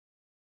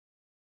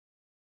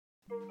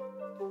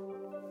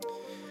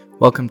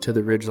Welcome to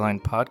the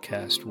Ridgeline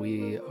Podcast.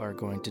 We are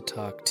going to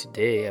talk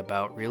today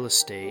about real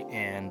estate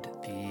and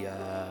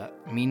the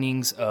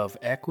meanings of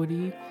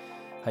equity,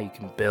 how you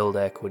can build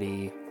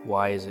equity,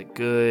 why is it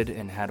good,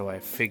 and how do I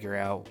figure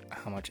out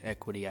how much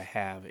equity I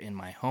have in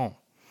my home.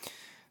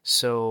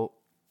 So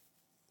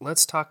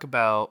let's talk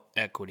about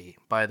equity.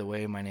 By the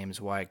way, my name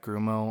is Wyatt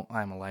Grumo.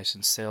 I'm a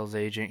licensed sales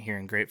agent here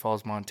in Great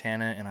Falls,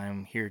 Montana, and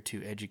I'm here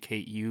to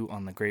educate you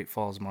on the Great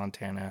Falls,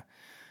 Montana,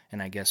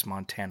 and I guess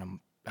Montana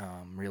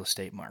real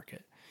estate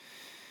market.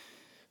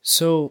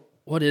 So,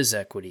 what is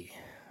equity?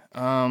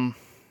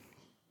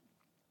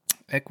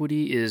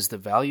 Equity is the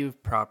value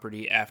of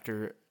property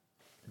after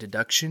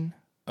deduction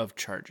of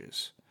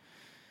charges.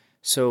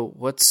 So,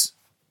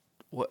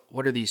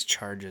 what are these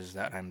charges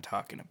that I'm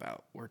talking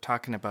about? We're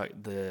talking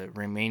about the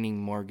remaining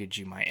mortgage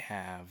you might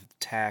have,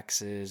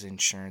 taxes,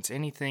 insurance,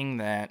 anything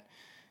that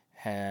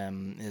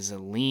is a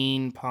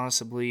lien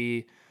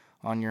possibly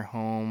on your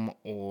home,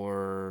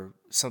 or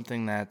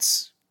something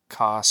that's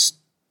cost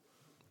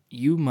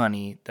you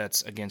money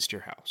that's against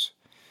your house.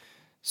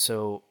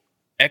 So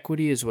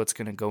equity is what's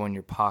going to go in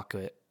your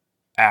pocket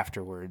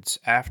afterwards,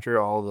 after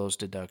all those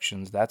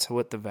deductions. That's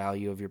what the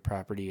value of your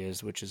property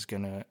is, which is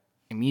going to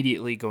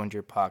immediately go into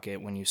your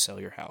pocket when you sell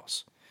your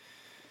house.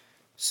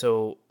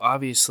 So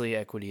obviously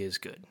equity is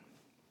good.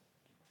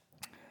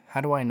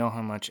 How do I know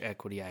how much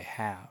equity I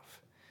have?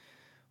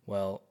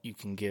 Well, you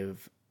can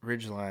give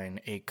Ridgeline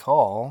a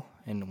call,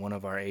 and one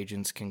of our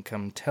agents can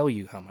come tell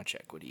you how much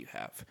equity you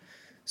have.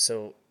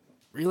 So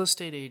real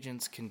estate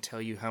agents can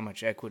tell you how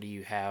much equity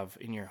you have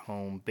in your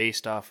home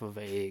based off of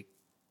a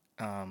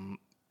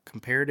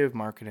comparative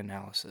market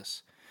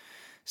analysis,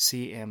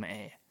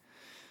 CMA.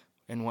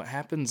 And what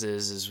happens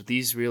is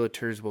these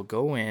realtors will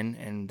go in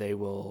and they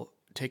will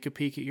take a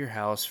peek at your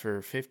house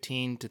for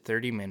 15 to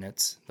 30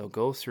 minutes. They'll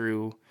go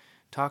through,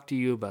 talk to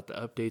you about the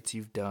updates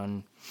you've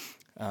done,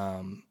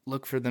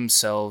 look for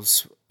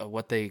themselves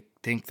what they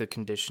think the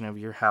condition of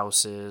your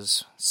house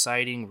is,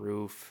 siding,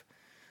 roof,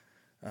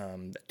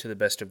 to the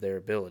best of their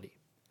ability.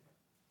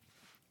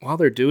 While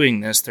they're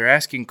doing this, they're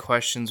asking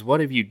questions.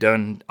 What have you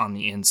done on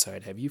the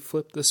inside? Have you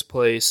flipped this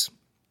place?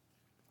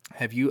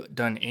 Have you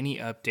done any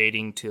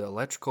updating to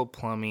electrical,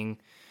 plumbing,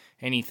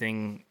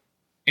 anything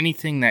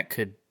that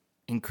could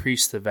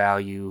increase the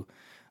value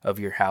of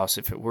your house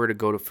if it were to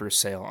go to for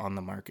sale on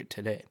the market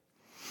today?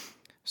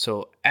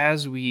 So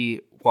as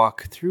we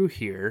walk through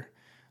here,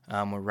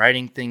 we're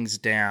writing things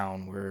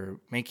down, we're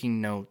making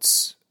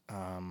notes,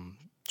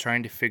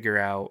 trying to figure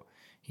out,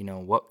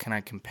 what can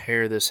I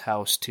compare this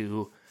house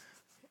to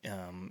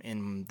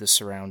in the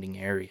surrounding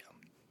area.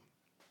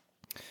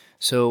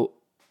 So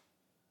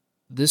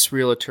this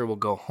realtor will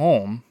go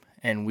home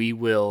and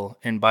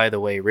and by the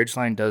way,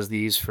 Ridgeline does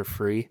these for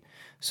free.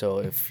 So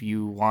if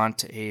you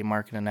want a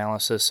market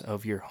analysis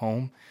of your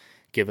home,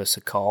 give us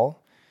a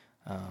call.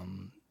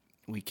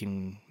 We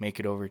can make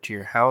it over to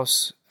your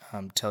house,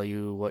 tell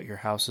you what your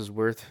house is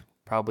worth,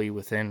 probably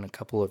within a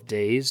couple of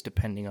days,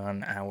 depending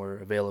on our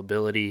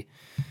availability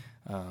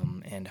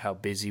and how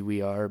busy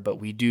we are. But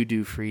we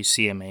do free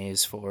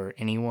CMAs for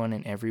anyone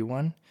and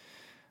everyone,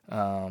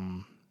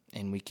 and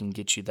we can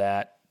get you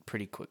that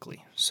pretty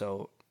quickly.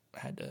 So I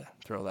had to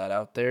throw that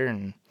out there,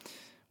 and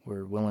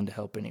we're willing to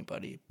help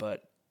anybody.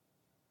 But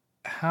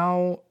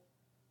how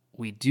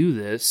we do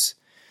this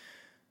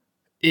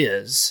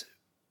is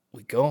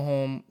we go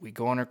home, we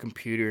go on our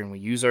computer, and we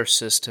use our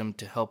system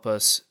to help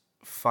us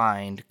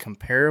find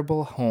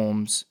comparable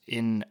homes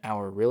in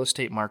our real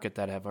estate market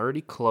that have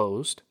already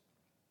closed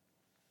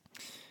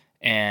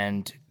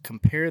and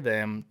compare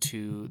them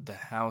to the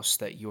house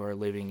that you are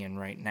living in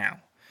right now.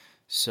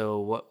 So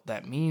what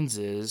that means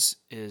is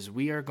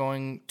we are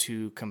going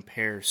to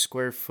compare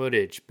square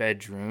footage,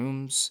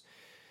 bedrooms,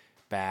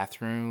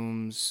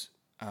 bathrooms,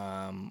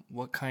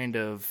 what kind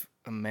of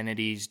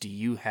amenities do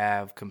you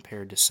have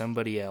compared to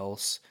somebody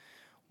else?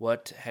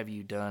 What have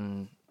you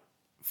done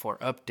for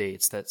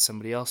updates that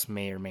somebody else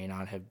may or may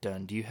not have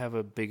done? Do you have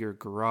a bigger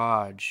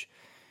garage?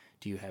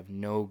 Do you have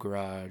no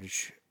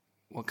garage?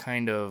 What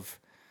kind of,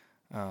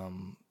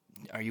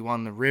 are you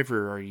on the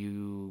river? Are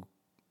you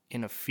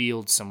in a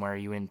field somewhere? Are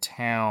you in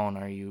town?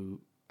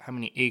 How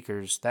many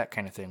acres? That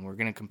kind of thing. We're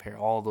going to compare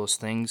all those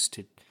things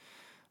to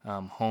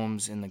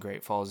homes in the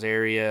Great Falls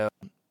area.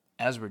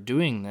 As we're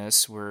doing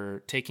this, we're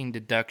taking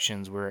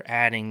deductions. We're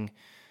adding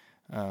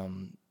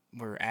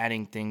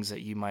things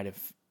that you might have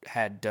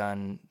had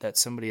done that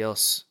somebody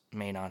else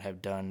may not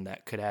have done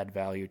that could add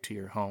value to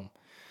your home.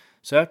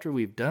 So after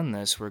we've done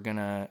this, we're going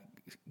to,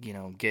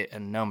 get a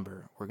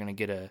number. We're going to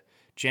get a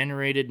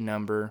generated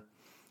number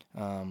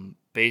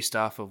based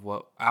off of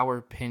what our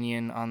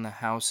opinion on the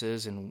house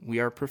is. And we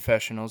are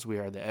professionals. We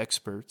are the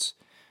experts.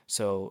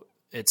 So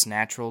it's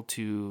natural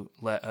to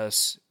let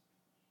us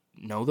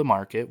know the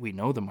market. We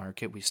know the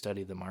market. We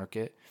study the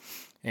market.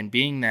 And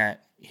being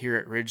that here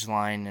at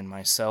Ridgeline and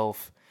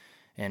myself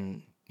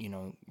and,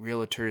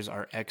 realtors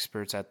are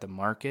experts at the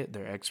market,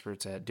 they're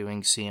experts at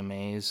doing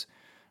CMAs,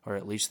 or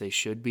at least they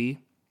should be,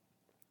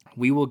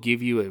 we will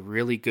give you a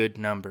really good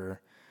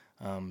number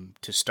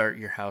to start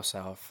your house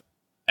off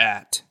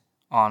at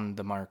on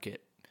the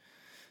market.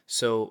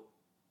 So,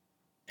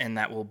 and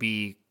that will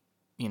be,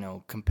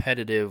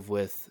 competitive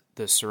with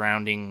the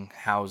surrounding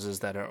houses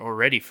that are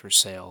already for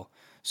sale,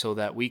 so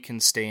that we can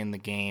stay in the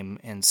game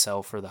and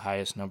sell for the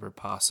highest number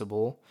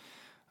possible,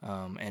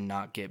 and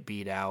not get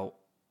beat out,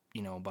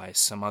 by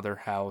some other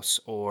house,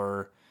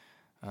 or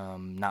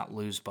not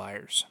lose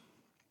buyers.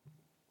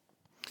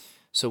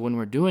 So when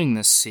we're doing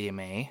this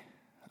CMA,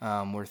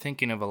 we're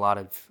thinking of a lot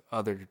of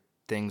other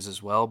things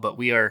as well, but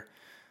we are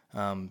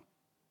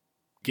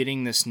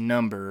getting this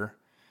number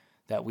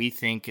that we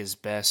think is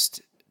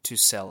best to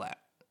sell at.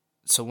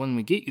 So when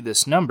we get you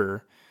this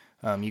number,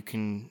 you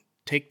can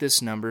take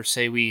this number,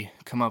 say we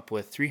come up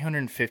with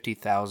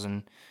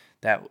 $350,000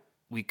 that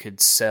we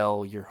could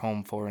sell your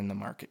home for in the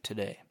market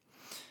today.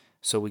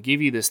 So we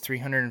give you this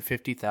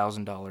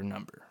 $350,000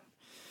 number.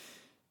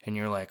 And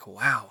you're like,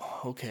 wow,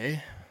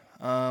 okay.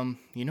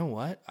 You know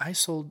what? I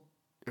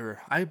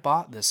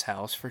bought this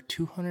house for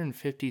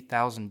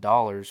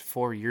 $250,000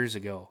 4 years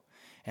ago,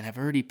 and I've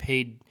already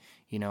paid,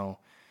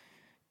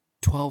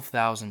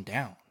 $12,000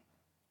 down,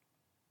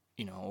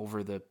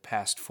 over the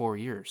past 4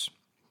 years,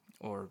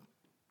 or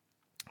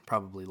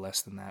probably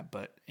less than that.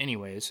 But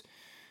anyways,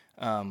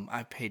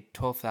 I paid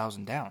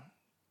 $12,000 down.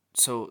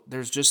 So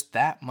there's just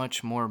that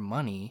much more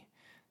money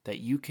that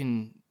you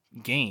can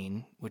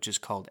gain, which is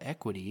called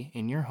equity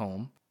in your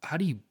home. How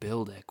do you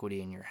build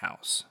equity in your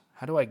house?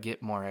 How do I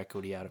get more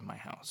equity out of my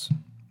house?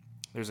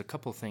 There's a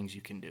couple things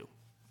you can do.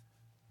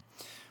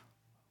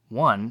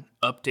 One,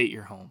 update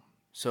your home.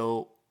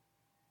 So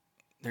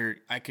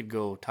I could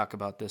go talk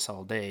about this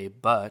all day,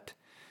 but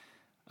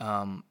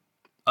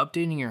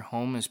updating your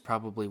home is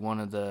probably one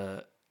of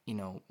the,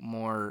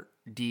 more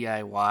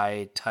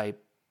DIY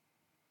type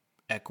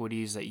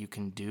equities that you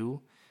can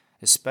do,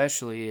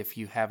 especially if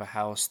you have a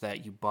house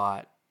that you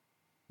bought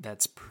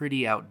that's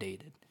pretty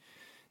outdated.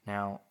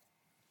 Now,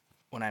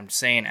 when I'm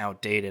saying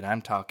outdated,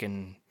 I'm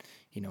talking,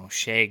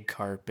 shag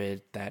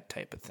carpet, that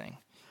type of thing.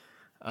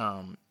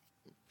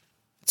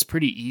 It's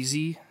pretty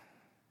easy.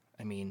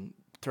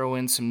 Throw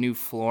in some new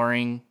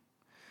flooring,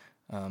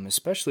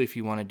 especially if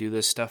you want to do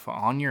this stuff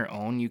on your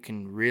own. You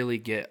can really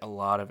get a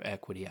lot of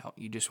equity out.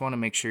 You just want to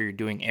make sure you're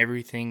doing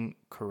everything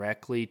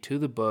correctly, to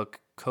the book,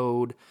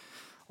 code,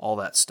 all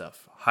that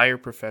stuff. Hire a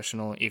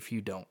professional if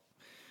you don't,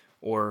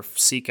 or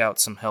seek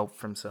out some help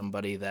from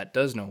somebody that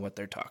does know what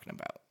they're talking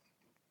about.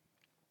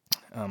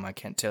 I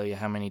can't tell you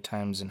how many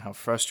times and how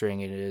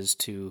frustrating it is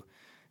to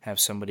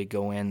have somebody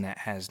go in that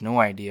has no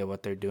idea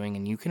what they're doing,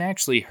 and you can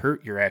actually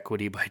hurt your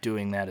equity by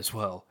doing that as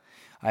well.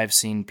 I've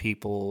seen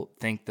people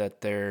think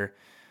that they're,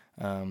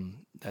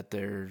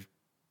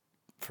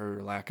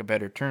 for lack of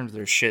better terms,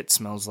 their shit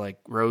smells like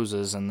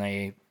roses, and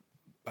I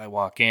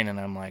walk in and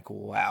I'm like,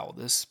 wow,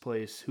 this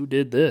place, who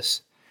did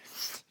this?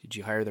 Did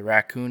you hire the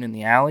raccoon in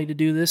the alley to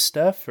do this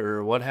stuff,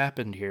 or what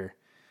happened here?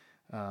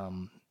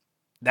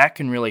 That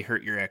can really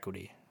hurt your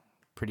equity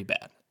pretty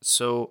bad.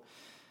 So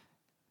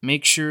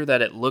make sure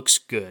that it looks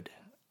good,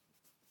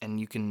 and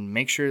you can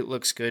make sure it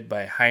looks good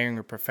by hiring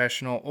a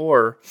professional,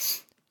 or,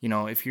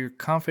 if you're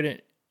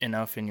confident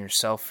enough in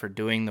yourself for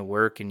doing the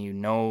work, and you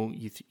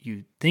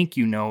think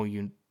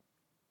you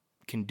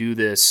can do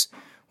this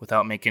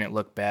without making it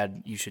look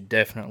bad, you should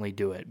definitely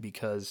do it,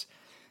 because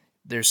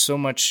there's so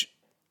much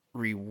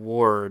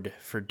reward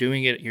for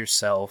doing it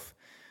yourself.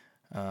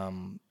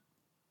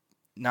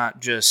 Not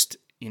just,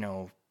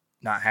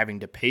 not having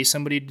to pay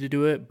somebody to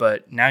do it,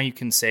 but now you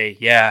can say,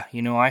 yeah,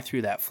 I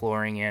threw that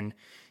flooring in.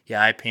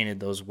 Yeah, I painted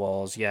those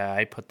walls. Yeah,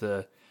 I put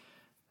the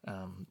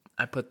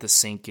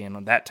sink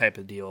in, that type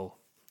of deal.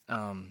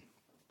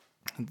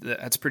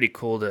 That's pretty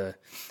cool to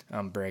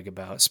brag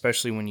about,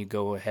 especially when you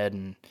go ahead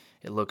and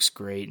it looks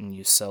great and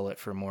you sell it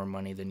for more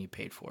money than you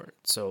paid for it.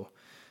 So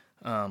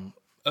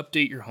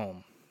update your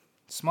home.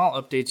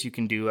 Small updates you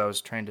can do. I was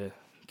trying to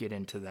get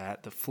into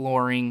that. The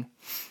flooring,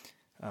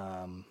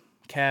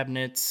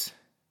 cabinets,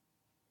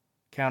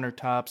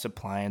 countertops,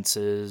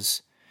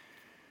 appliances.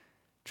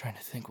 Trying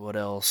to think what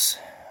else.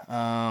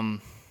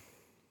 That's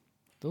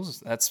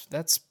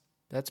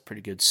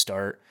pretty good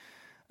start.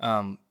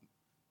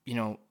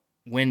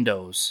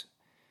 Windows.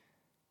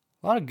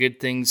 A lot of good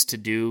things to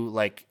do.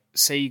 Like,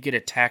 say you get a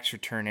tax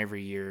return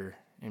every year,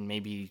 and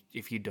maybe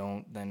if you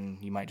don't, then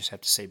you might just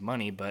have to save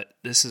money. But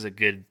this is a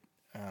good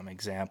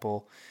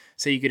example.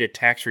 Say you get a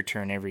tax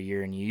return every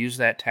year, and you use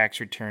that tax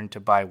return to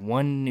buy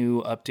one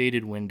new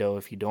updated window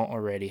if you don't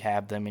already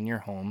have them in your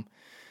home.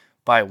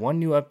 Buy one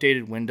new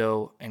updated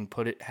window and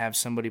have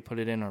somebody put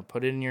it in, or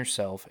put it in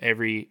yourself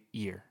every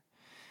year.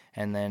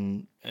 And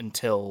then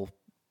until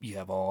you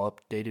have all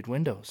updated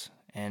windows.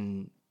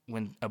 And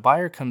when a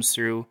buyer comes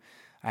through,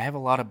 I have a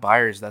lot of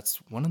buyers, that's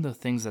one of the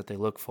things that they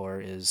look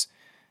for is,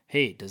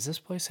 hey, does this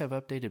place have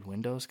updated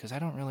windows? Because I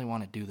don't really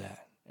want to do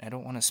that. I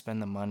don't want to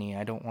spend the money.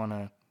 I don't want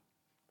to,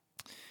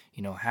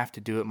 have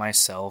to do it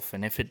myself.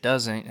 And if it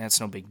doesn't, that's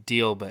no big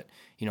deal. But,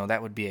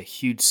 that would be a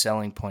huge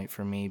selling point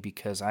for me,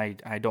 because I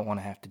don't want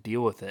to have to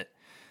deal with it.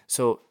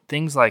 So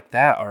things like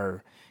that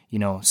are,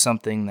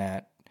 something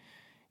that,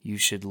 you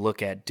should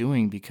look at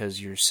doing,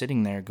 because you're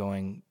sitting there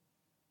going,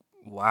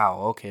 wow,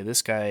 okay,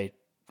 this guy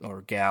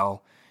or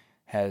gal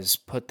has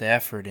put the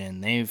effort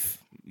in. They've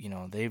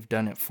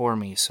done it for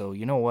me. So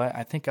you know what?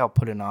 I think I'll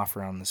put an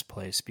offer on this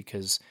place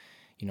because,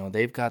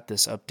 they've got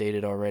this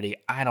updated already.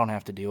 I don't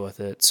have to deal with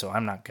it, so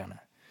I'm not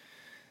gonna.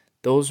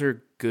 Those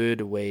are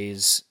good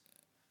ways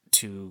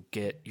to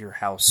get your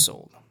house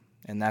sold.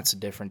 And that's a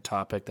different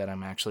topic that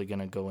I'm actually going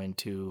to go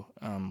into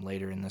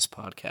later in this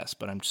podcast,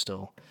 but I'm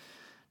still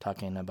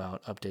talking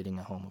about updating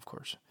a home, of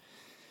course.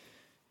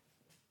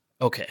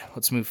 Okay,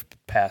 let's move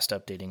past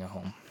updating a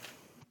home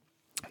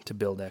to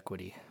build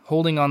equity.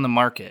 Holding on the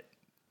market.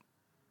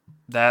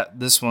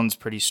 This one's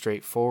pretty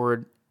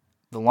straightforward.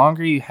 The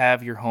longer you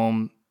have your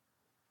home,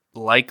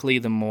 likely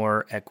the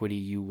more equity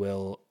you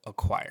will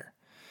acquire.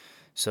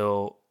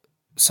 So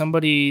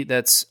somebody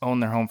that's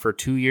owned their home for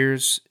 2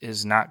 years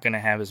is not going to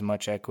have as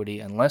much equity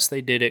unless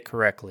they did it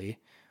correctly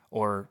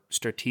or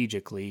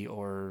strategically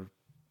or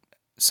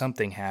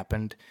something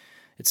happened.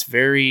 It's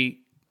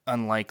very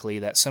unlikely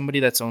that somebody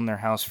that's owned their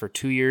house for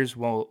 2 years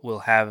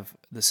will have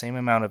the same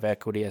amount of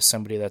equity as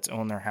somebody that's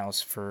owned their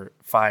house for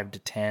 5 to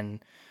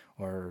 10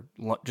 or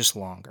just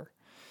longer.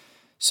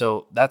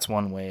 So that's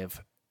one way of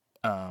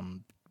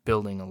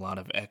building a lot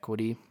of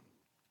equity.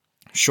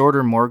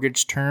 Shorter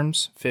mortgage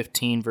terms,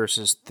 15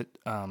 versus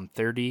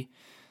 30.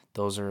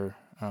 Those are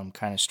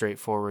kind of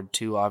straightforward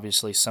too.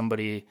 Obviously,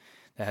 somebody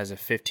that has a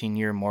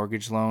 15-year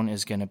mortgage loan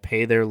is going to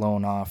pay their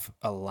loan off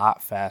a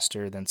lot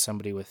faster than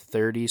somebody with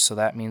 30. So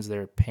that means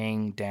they're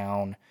paying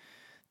down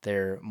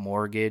their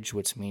mortgage,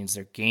 which means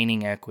they're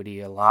gaining equity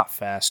a lot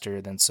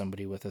faster than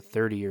somebody with a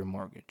 30-year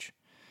mortgage.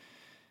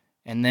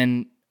 And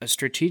then a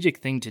strategic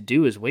thing to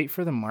do is wait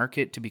for the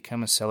market to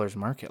become a seller's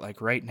market. Like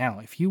right now,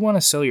 if you want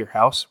to sell your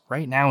house,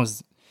 right now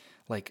is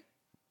like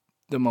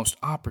the most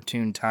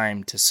opportune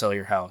time to sell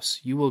your house.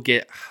 You will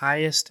get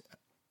highest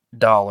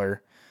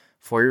dollar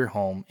for your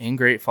home in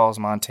Great Falls,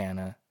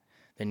 Montana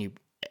than you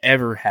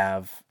ever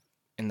have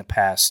in the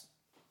past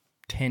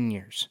 10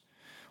 years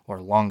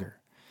or longer.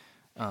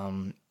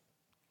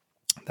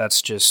 That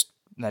just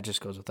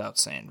goes without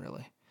saying,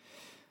 really.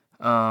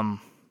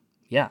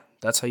 Yeah,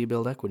 that's how you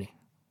build equity.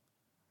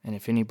 And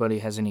if anybody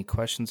has any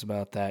questions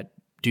about that,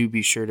 do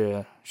be sure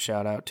to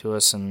shout out to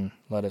us and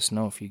let us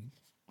know if you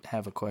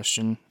have a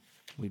question.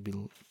 We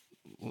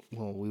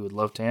would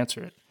love to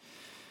answer it.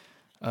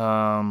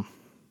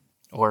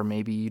 Or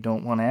maybe you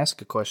don't want to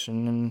ask a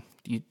question and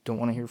you don't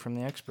want to hear from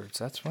the experts.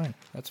 That's fine.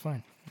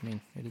 I mean,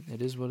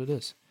 it is what it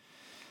is.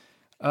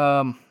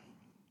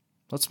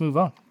 Let's move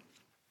on.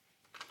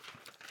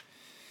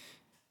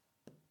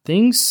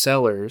 Things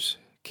sellers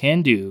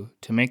can do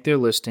to make their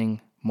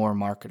listing more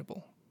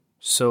marketable.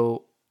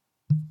 So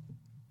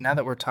now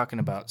that we're talking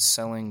about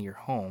selling your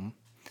home,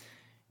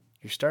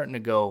 you're starting to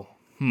go,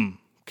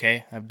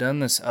 okay, I've done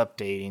this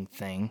updating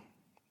thing,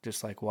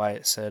 just like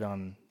Wyatt said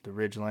on the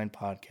Ridgeline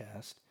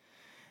podcast.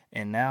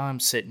 And now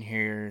I'm sitting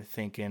here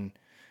thinking,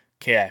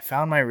 okay, I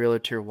found my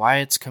realtor,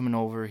 Wyatt's coming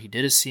over, he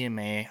did a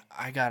CMA,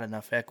 I got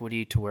enough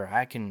equity to where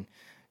I can,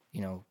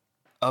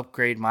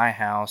 upgrade my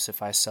house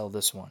if I sell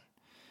this one.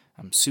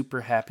 I'm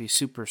super happy,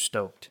 super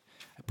stoked.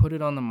 I put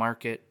it on the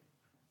market.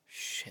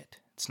 Shit,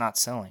 it's not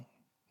selling.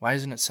 Why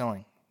isn't it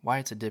selling?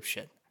 Wyatt's a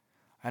dipshit.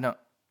 I'm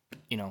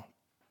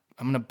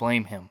going to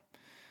blame him,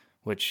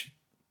 which,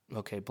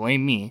 okay,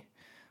 blame me.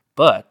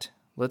 But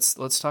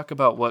let's talk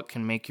about what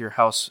can make your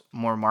house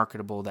more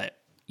marketable that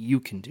you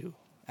can do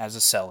as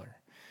a seller,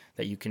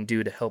 that you can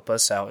do to help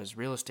us out as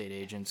real estate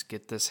agents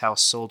get this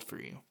house sold for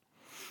you.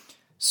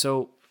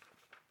 So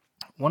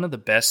one of the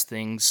best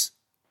things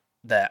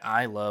that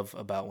I love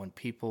about when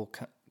people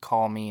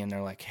call me and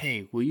they're like,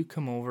 hey, will you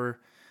come over?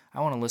 I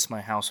want to list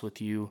my house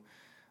with you.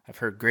 I've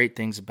heard great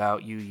things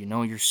about you. You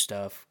know your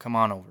stuff. Come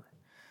on over.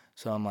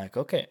 So I'm like,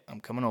 okay,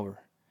 I'm coming over.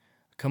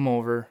 Come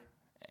over,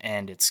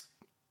 and it's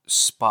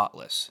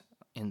spotless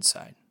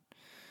inside.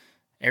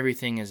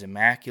 Everything is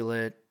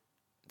immaculate.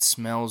 It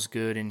smells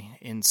good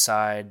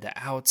inside. The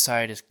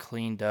outside is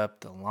cleaned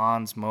up. The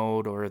lawn's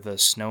mowed or the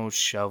snow's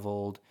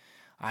shoveled.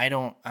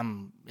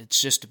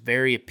 It's just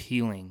very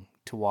appealing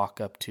to walk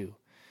up to.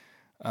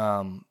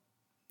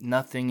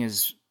 Nothing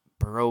is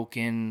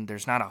broken.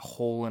 There's not a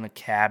hole in a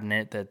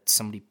cabinet that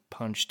somebody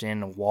punched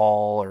in a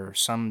wall or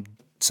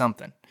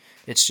something.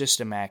 It's just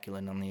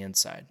immaculate on the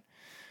inside.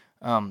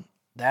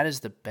 That is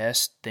the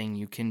best thing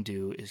you can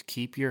do, is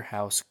keep your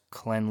house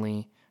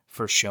cleanly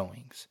for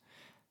showings.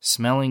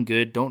 Smelling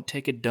good. Don't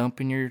take a dump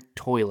in your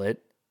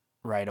toilet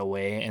right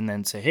away and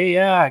then say, hey,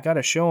 yeah, I got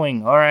a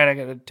showing. All right, I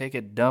got to take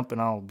a dump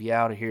and I'll be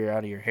out of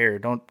your hair.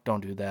 Don't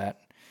do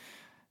that.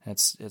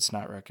 It's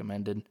not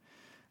recommended.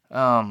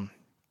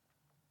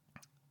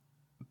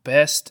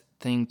 Best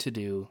thing to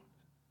do,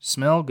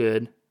 smell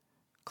good,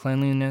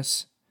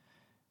 cleanliness,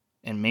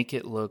 and make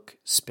it look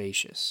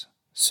spacious.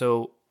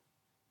 So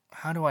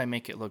how do I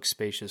make it look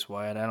spacious,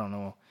 Wyatt? I don't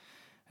know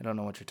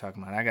what you're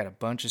talking about. I got a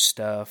bunch of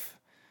stuff.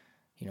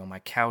 My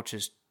couch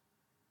is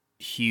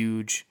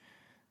huge.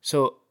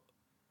 So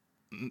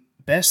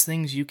best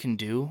things you can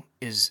do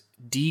is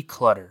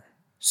declutter.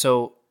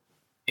 So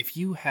if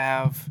you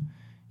have,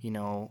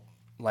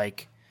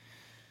 like,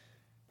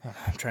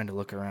 I'm trying to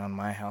look around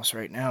my house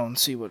right now and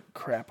see what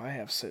crap I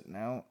have sitting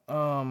out.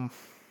 I'm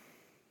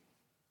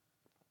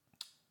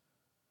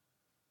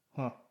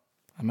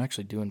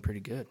actually doing pretty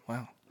good.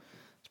 Wow.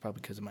 It's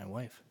probably because of my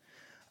wife.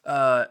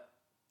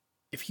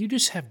 If you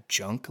just have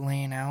junk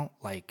laying out,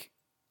 like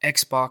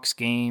Xbox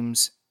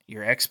games,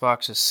 your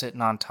Xbox is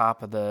sitting on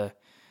top of the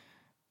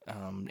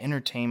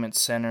entertainment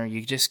center,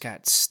 you just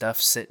got stuff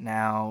sitting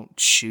out,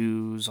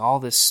 shoes, all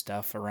this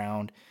stuff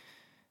around,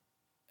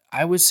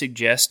 I would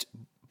suggest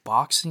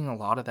boxing a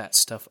lot of that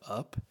stuff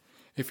up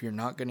if you're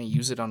not going to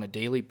use it on a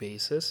daily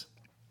basis.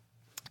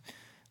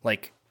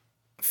 Like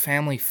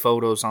family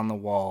photos on the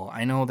wall.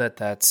 I know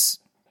that's,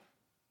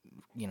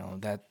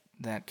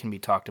 that can be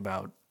talked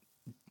about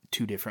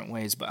two different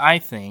ways, but I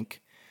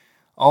think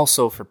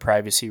also for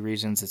privacy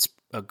reasons, it's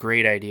a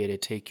great idea to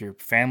take your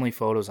family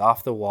photos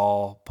off the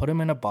wall, put them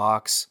in a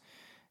box,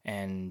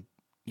 and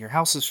your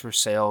house is for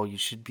sale. You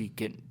should be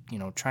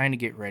trying to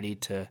get ready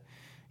to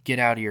get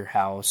out of your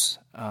house.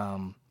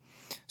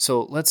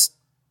 So let's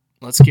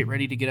get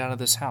ready to get out of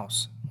this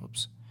house.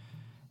 Oops.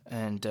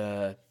 And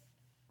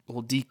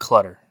we'll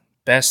declutter.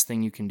 Best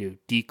thing you can do,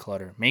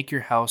 declutter. Make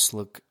your house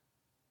look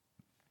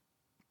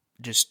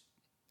just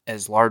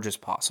as large as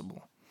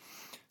possible.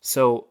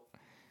 So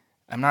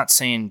I'm not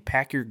saying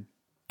pack your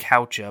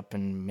couch up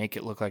and make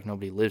it look like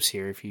nobody lives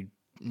here. If you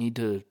need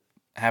to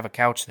have a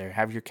couch there,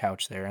 have your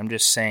couch there. I'm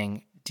just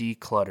saying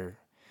declutter.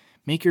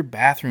 Make your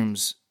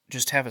bathrooms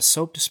just have a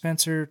soap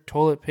dispenser,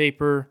 toilet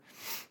paper,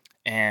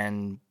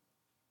 and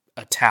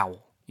a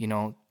towel.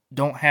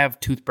 Don't have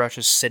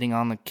toothbrushes sitting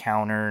on the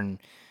counter and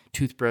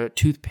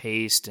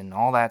toothpaste and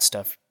all that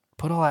stuff.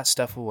 Put all that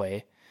stuff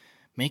away.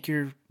 Make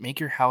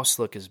your house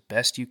look as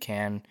best you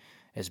can,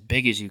 as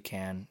big as you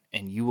can,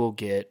 and you will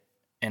get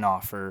an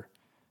offer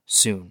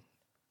soon.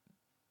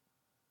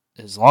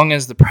 As long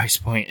as the price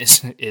point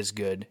is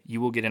good, you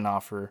will get an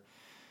offer,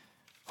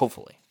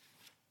 hopefully.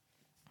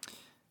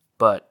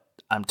 But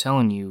I'm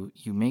telling you,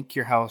 you make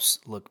your house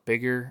look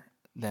bigger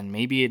than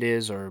maybe it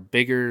is, or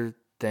bigger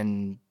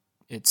than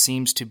it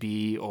seems to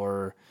be,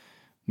 or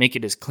make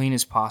it as clean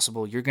as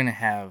possible, you're going to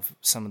have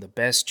some of the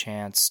best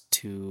chance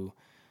to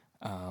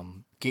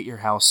get your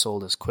house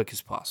sold as quick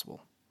as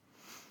possible.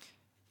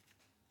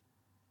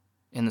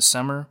 In the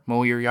summer,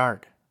 mow your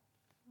yard.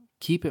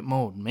 Keep it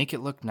mowed. Make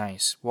it look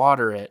nice.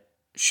 Water it.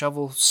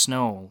 Shovel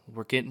snow.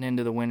 We're getting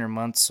into the winter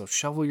months, so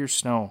shovel your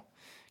snow.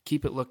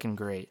 Keep it looking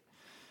great.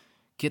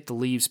 Get the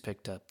leaves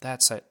picked up.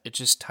 That's it. It's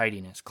just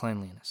tidiness,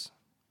 cleanliness.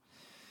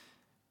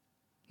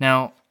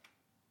 Now,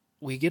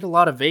 we get a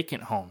lot of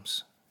vacant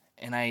homes.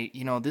 And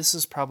this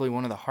is probably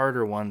one of the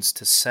harder ones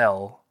to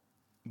sell,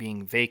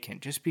 being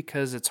vacant, just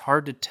because it's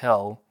hard to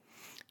tell,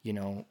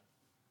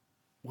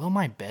 will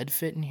my bed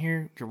fit in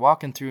here? You're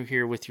walking through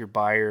here with your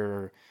buyer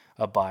or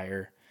a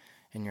buyer,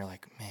 and you're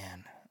like,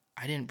 man,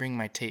 I didn't bring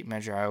my tape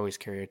measure. I always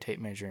carry a tape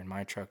measure in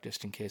my truck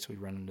just in case we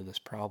run into this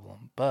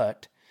problem.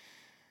 But,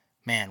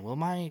 man, will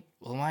my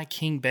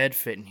king bed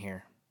fit in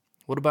here?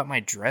 What about my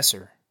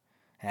dresser?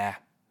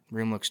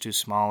 Room looks too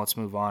small. Let's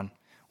move on.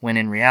 When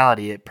in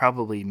reality, it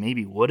probably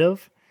maybe would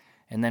have.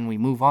 And then we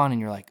move on and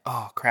you're like,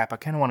 oh, crap, I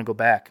kind of want to go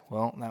back.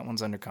 Well, that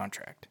one's under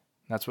contract.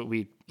 That's what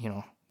we,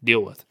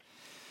 deal with.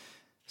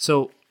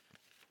 So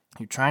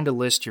you're trying to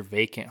list your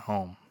vacant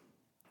home.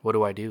 What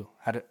do I do?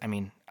 How do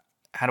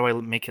I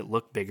make it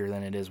look bigger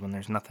than it is when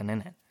there's nothing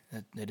in it?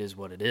 It is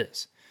what it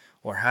is.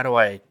 Or how do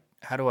I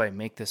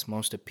make this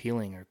most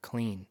appealing or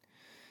clean,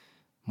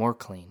 more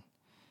clean?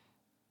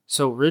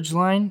 So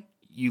Ridgeline,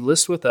 you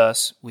list with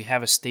us. We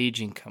have a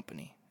staging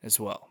company as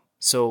well.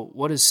 So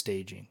what is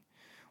staging?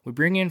 We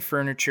bring in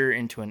furniture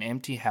into an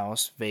empty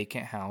house,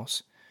 vacant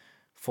house,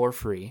 for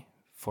free.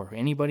 For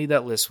anybody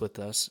that lists with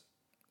us,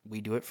 we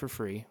do it for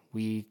free.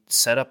 We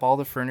set up all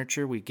the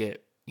furniture. We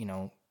get,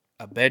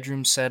 a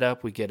bedroom set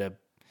up. We get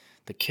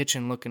the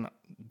kitchen looking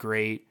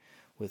great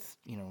with,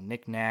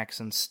 knickknacks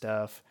and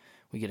stuff.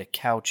 We get a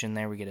couch in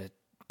there. We get a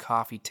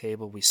coffee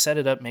table. We set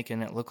it up,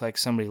 making it look like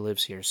somebody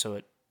lives here. So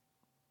it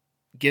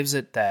gives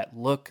it that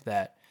look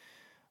that,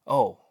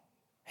 oh,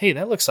 hey,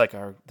 that looks like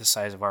the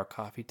size of our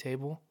coffee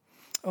table.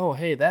 Oh,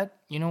 hey, that,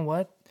 you know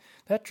what?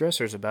 That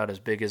dresser's about as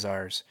big as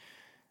ours.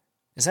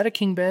 Is that a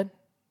king bed?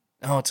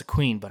 Oh, it's a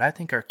queen, but I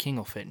think our king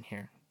will fit in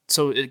here.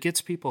 So it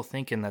gets people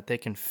thinking that they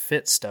can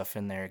fit stuff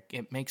in there.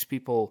 It makes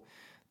people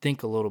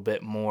think a little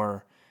bit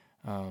more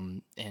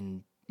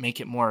and make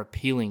it more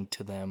appealing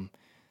to them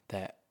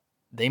that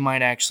they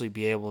might actually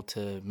be able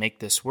to make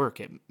this work.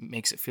 It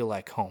makes it feel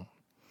like home.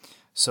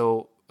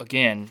 So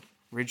again,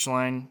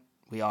 Ridgeline,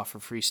 we offer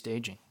free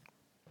staging.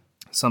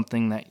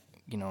 Something that,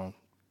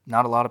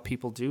 not a lot of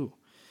people do.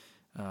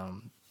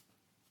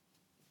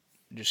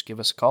 Just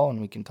give us a call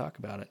and we can talk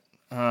about it.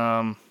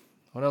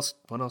 What else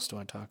do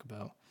I talk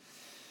about?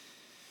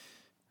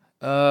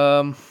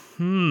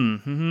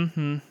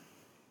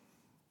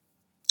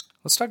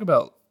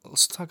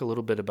 Let's talk a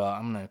little bit about,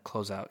 I'm going to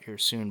close out here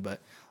soon,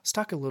 but let's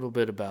talk a little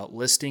bit about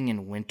listing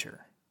in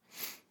winter.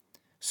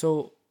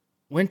 So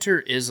winter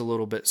is a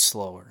little bit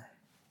slower.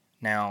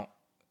 Now,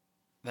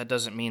 that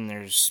doesn't mean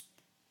there's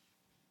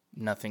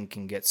nothing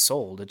can get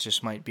sold. It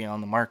just might be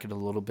on the market a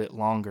little bit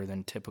longer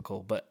than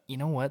typical. But you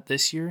know what?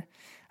 This year,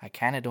 I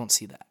kind of don't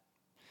see that.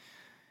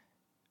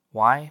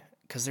 Why?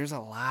 Because there's a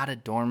lot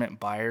of dormant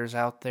buyers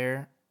out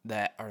there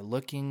that are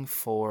looking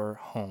for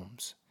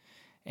homes.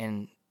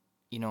 And,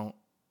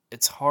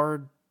 it's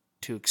hard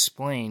to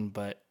explain,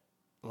 but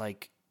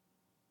like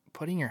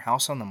putting your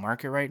house on the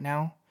market right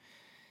now,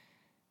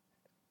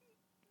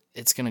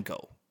 it's going to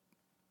go.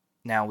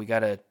 Now, we got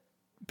to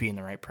be in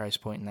the right price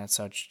point and that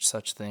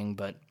such thing,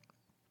 but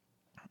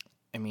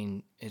I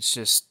mean, it's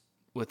just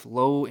with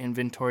low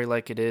inventory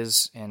like it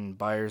is and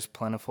buyers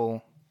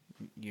plentiful,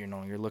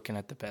 you're looking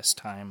at the best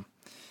time,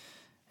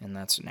 and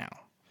that's now.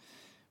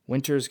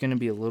 Winter is going to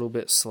be a little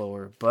bit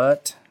slower,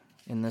 but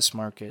in this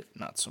market,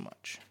 not so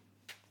much.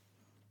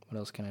 What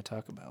else can I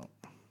talk about?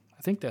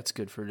 I think that's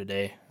good for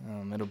today.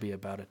 It'll be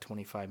about a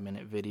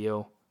 25-minute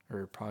video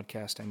or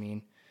podcast,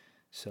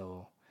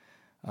 So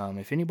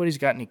if anybody's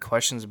got any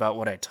questions about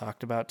what I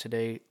talked about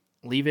today,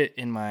 leave it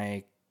in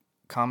my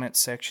comment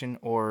section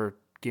or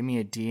give me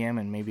a DM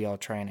and maybe I'll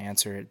try and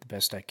answer it the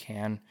best I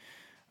can.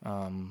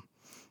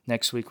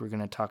 Next week we're going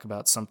to talk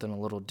about something a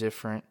little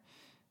different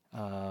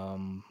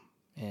and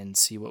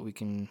see what we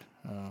can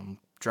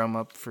drum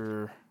up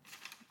for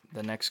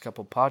the next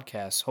couple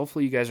podcasts.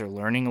 Hopefully you guys are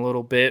learning a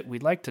little bit.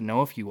 We'd like to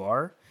know if you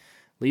are.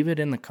 Leave it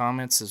in the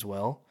comments as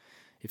well.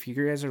 If you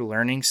guys are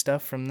learning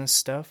stuff from this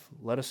stuff,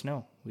 let us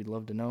know. We'd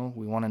love to know.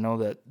 We want to know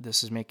that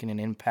this is making an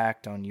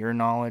impact on your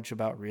knowledge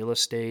about real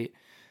estate.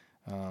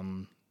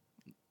 That's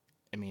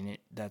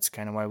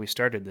kind of why we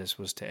started this,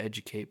 was to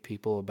educate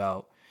people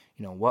about,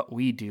 what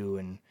we do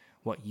and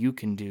what you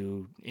can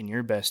do in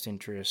your best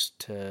interest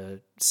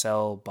to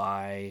sell,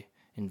 buy,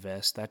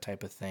 invest, that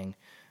type of thing.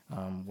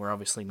 We're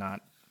obviously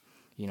not,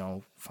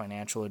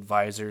 financial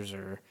advisors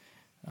or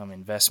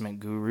investment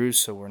gurus,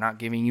 so we're not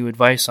giving you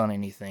advice on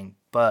anything,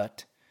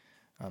 but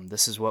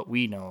this is what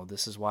we know.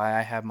 This is why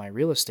I have my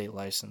real estate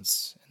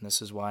license, and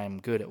this is why I'm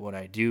good at what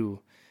I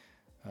do,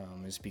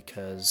 is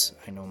because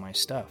I know my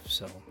stuff.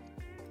 So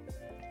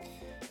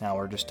now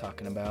we're just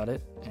talking about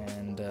it,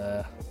 and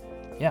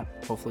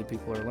hopefully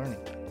people are learning.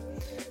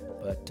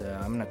 But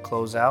I'm going to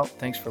close out.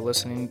 Thanks for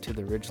listening to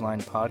the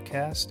Ridgeline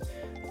Podcast.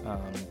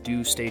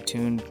 Do stay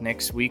tuned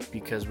next week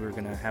because we're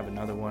going to have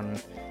another one.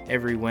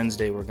 Every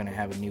Wednesday we're going to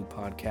have a new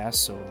podcast,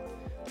 so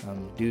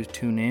do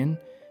tune in,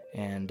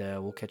 and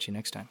we'll catch you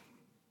next time.